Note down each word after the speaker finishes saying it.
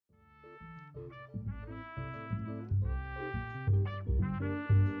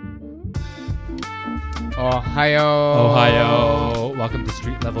Ohio. Ohio. Welcome to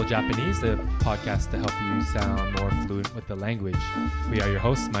Street Level Japanese, the podcast to help you sound more fluent with the language. We are your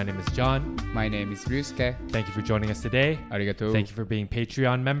hosts. My name is John. My name is Ryusuke. Thank you for joining us today. ありがとう。 Thank you for being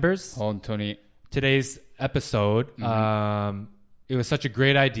Patreon members. 本当に。 Today's episode, it was such a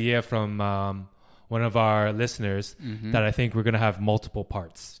great idea from one of our listeners that I think we're going to have multiple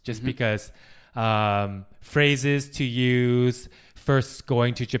parts. Just because phrases to use first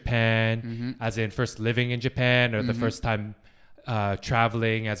going to Japan, as in first living in Japan, or the first time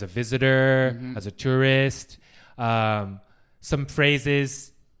traveling as a visitor, as a tourist. Some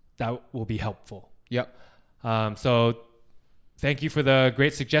phrases that will be helpful. Yep. So thank you for the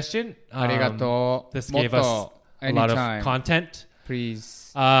great suggestion. ありがとう。 This gave us a lot of content.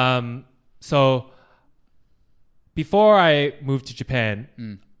 Please. So before I moved to Japan,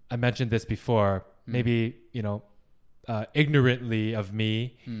 I mentioned this before, maybe, ignorantly of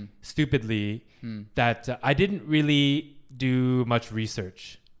me, stupidly, that I didn't really do much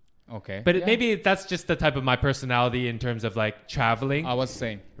research. Okay. But maybe that's just the type of my personality in terms of like traveling, I was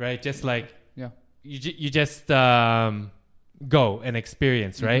saying. right? Just like Yeah. you just go and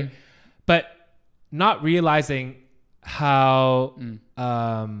experience, right? But not realizing how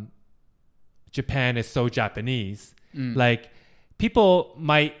Japan is so Japanese. Like people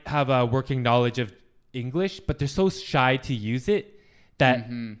might have a working knowledge of English, but they're so shy to use it that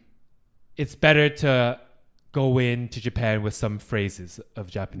it's better to go into Japan with some phrases of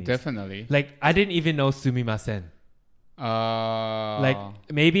Japanese. Definitely. Like I didn't even know sumimasen. Like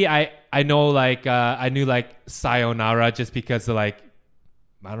Like maybe I know like I knew like sayonara just because of like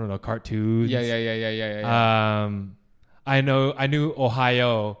I don't know cartoons. yeah. I knew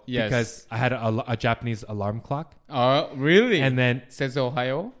Ohio Yes. because I had a Japanese alarm clock, Really? and then says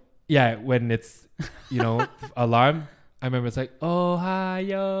Ohio? yeah, when it's alarm, I remember it's like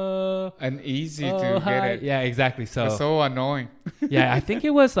Ohio. And easy to get it. Yeah, exactly. So It's so annoying. yeah, I think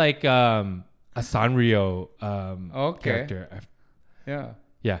it was like a Sanrio Okay. character. Yeah.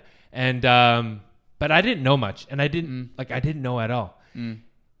 Yeah. And but I didn't know much, and I didn't know at all.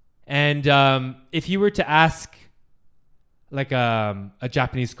 And if you were to ask like a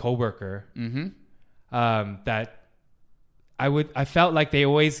Japanese coworker, that I felt like they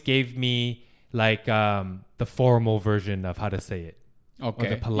always gave me like the formal version of how to say it. Okay. Or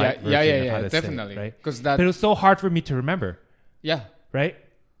the polite version of how to definitely. say it, right? Because But it was so hard for me to remember, yeah. right?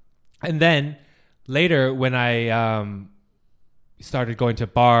 And then later when I started going to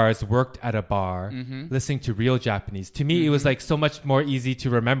bars, worked at a bar, listening to real Japanese, to me it was like so much more easy to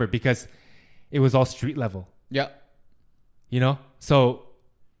remember because it was all street level, Yeah. So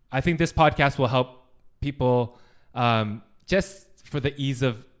I think this podcast will help people just for the ease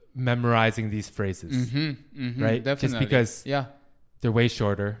of memorizing these phrases, right? Definitely. Just because Yeah. they're way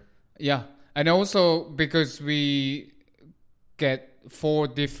shorter. Yeah. And also because we get 4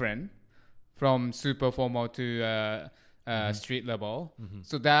 different from super formal to street level.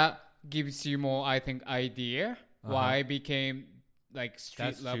 So that gives you more, I think, idea why it became like street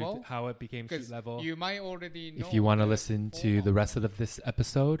That's level. true, how it became street Because level. you might already know. If you want to the listen to formal. the rest of this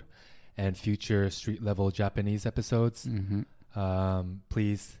episode and future street level Japanese episodes,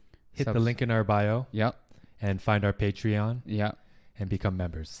 please hit the link in our bio Yeah. and find our Patreon Yeah. and become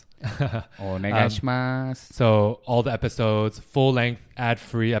members. お願いします。 So all the episodes, full length,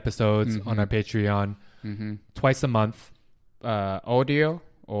 ad-free episodes on our Patreon, twice a month. Audio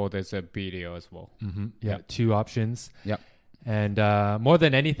or there's a video as well. Yeah, 2 options. Yeah. And more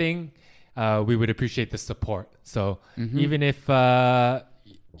than anything, we would appreciate the support. So even if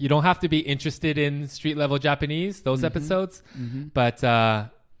you don't have to be interested in street level Japanese, those episodes, but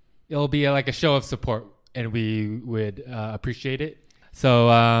it'll be like a show of support and we would appreciate it. So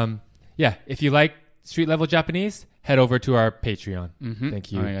yeah, if you like street level Japanese, head over to our Patreon.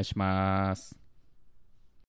 Thank you. お願いします。